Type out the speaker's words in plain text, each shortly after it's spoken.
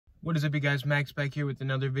What is up, you guys? Max back here with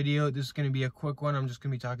another video. This is going to be a quick one. I'm just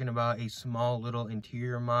going to be talking about a small little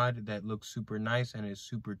interior mod that looks super nice and is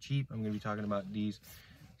super cheap. I'm going to be talking about these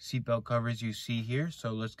seatbelt covers you see here.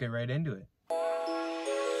 So let's get right into it.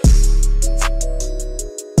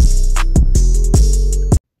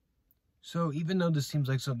 So even though this seems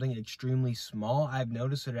like something extremely small, I've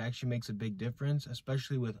noticed that it actually makes a big difference,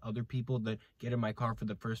 especially with other people that get in my car for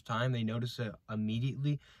the first time. They notice it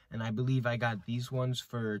immediately, and I believe I got these ones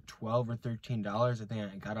for $12 or $13. I think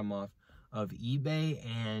I got them off of eBay,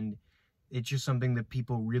 and it's just something that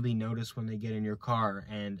people really notice when they get in your car,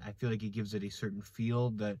 and I feel like it gives it a certain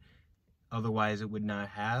feel that otherwise it would not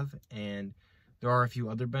have. And there are a few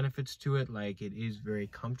other benefits to it, like it is very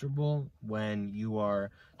comfortable when you are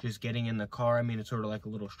just getting in the car. I mean, it's sort of like a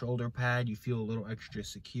little shoulder pad. You feel a little extra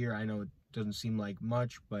secure. I know it doesn't seem like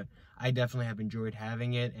much, but I definitely have enjoyed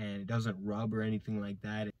having it, and it doesn't rub or anything like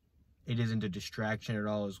that. It isn't a distraction at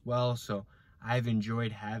all as well, so I've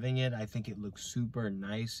enjoyed having it. I think it looks super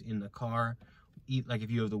nice in the car. Like if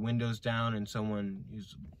you have the windows down and someone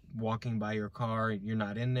is walking by your car, you're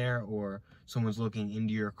not in there, or someone's looking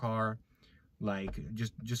into your car, like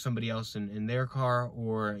just somebody else in their car,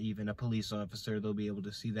 or even a police officer, they'll be able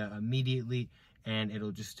to see that immediately and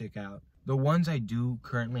it'll just stick out. The ones I do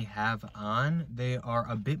currently have on, they are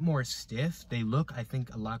a bit more stiff. They look, I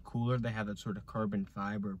think, a lot cooler. They have that sort of carbon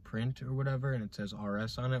fiber print or whatever, and it says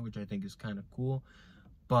RS on it, which I think is kind of cool.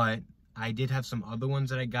 But I did have some other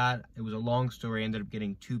ones that I got. It was a long story. I ended up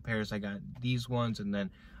getting two pairs. I got these ones, and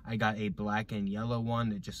then I got a black and yellow one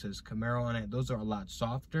that just says Camaro on it. Those are a lot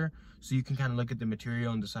softer, so you can kind of look at the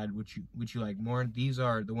material and decide which you like more. These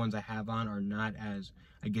are the ones I have on are not as,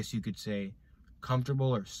 I guess you could say,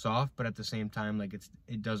 comfortable or soft, but at the same time, like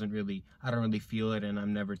it doesn't really, I don't really feel it, and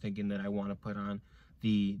I'm never thinking that I want to put on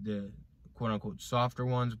the quote unquote softer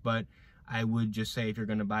ones. But I would just say, if you're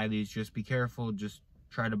going to buy these, just be careful. Just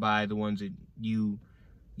try to buy the ones that you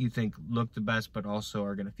think look the best, but also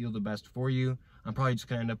are going to feel the best for you. I'm probably just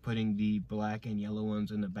going to end up putting the black and yellow ones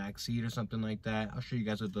in the back seat or something like that. I'll show you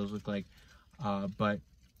guys what those look like. But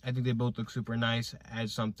I think they both look super nice. Add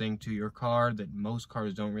something to your car that most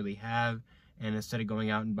cars don't really have. And instead of going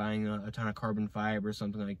out and buying a ton of carbon fiber or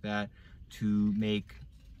something like that to make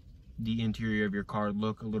the interior of your car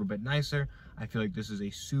look a little bit nicer, I feel like this is a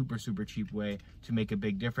super cheap way to make a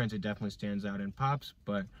big difference. It definitely stands out and pops.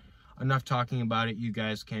 But enough talking about it. You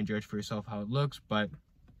guys can judge for yourself how it looks. But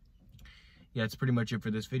yeah, that's pretty much it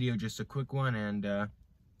for this video. Just a quick one, and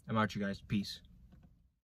I'm out, you guys. Peace.